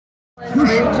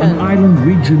An island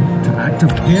region to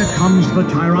active. Here comes the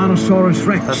Tyrannosaurus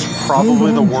Rex. That's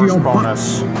probably the worst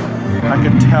bonus. I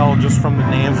can tell just from the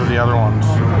names of the other ones.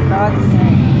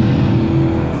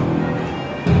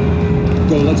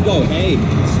 Go, let's go. Hey,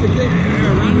 stick it.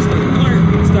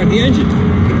 Start the engine.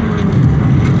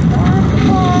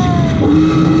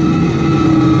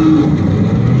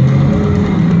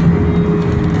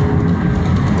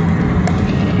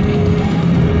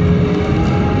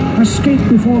 Escape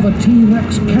before the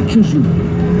T-Rex catches you.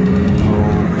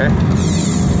 Okay.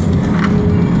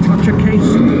 Touch a case.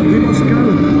 We must go.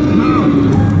 Now.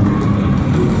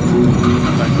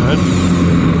 Is that good?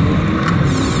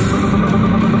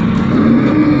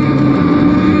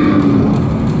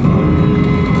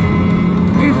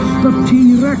 It's the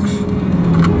T-Rex.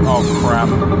 Oh crap.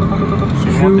 So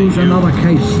you Choose another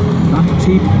case. That T.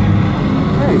 Hey,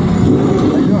 how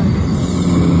you doing?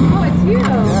 Oh, it's you.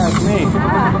 Yeah, it's me.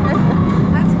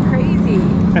 That's crazy.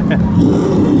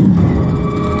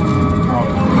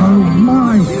 Oh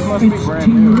my, it's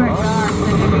T-Rex.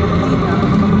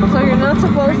 So you're not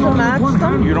supposed to match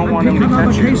them? You don't want him to another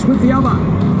catch you. case with the other.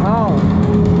 Oh.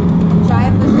 Try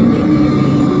it was really easy.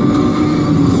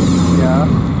 Yeah.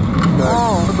 Good.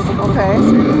 Oh, okay.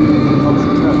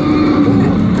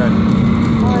 Good.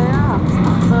 Oh, yeah.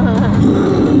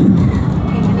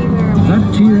 That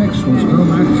T-Rex was no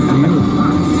match for you.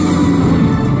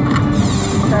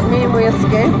 Does that mean we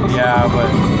escape? Yeah, but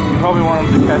you probably want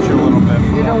him to catch you a little bit.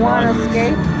 You don't want to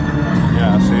escape?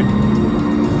 Yeah, see?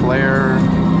 Flare.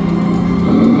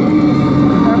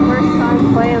 Our first time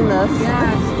playing this.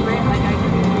 Yeah, it's great. Like I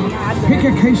didn't really have Pick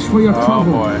a case for your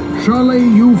trouble. Boy. Surely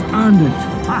you've earned it.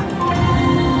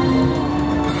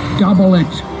 Double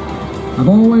it. I've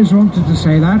always wanted to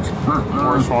say that.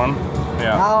 Worst one.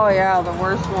 Yeah. Oh, yeah, the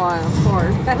worst one, of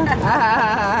course.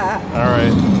 All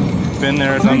right. Been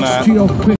there, done Thanks that. to your quick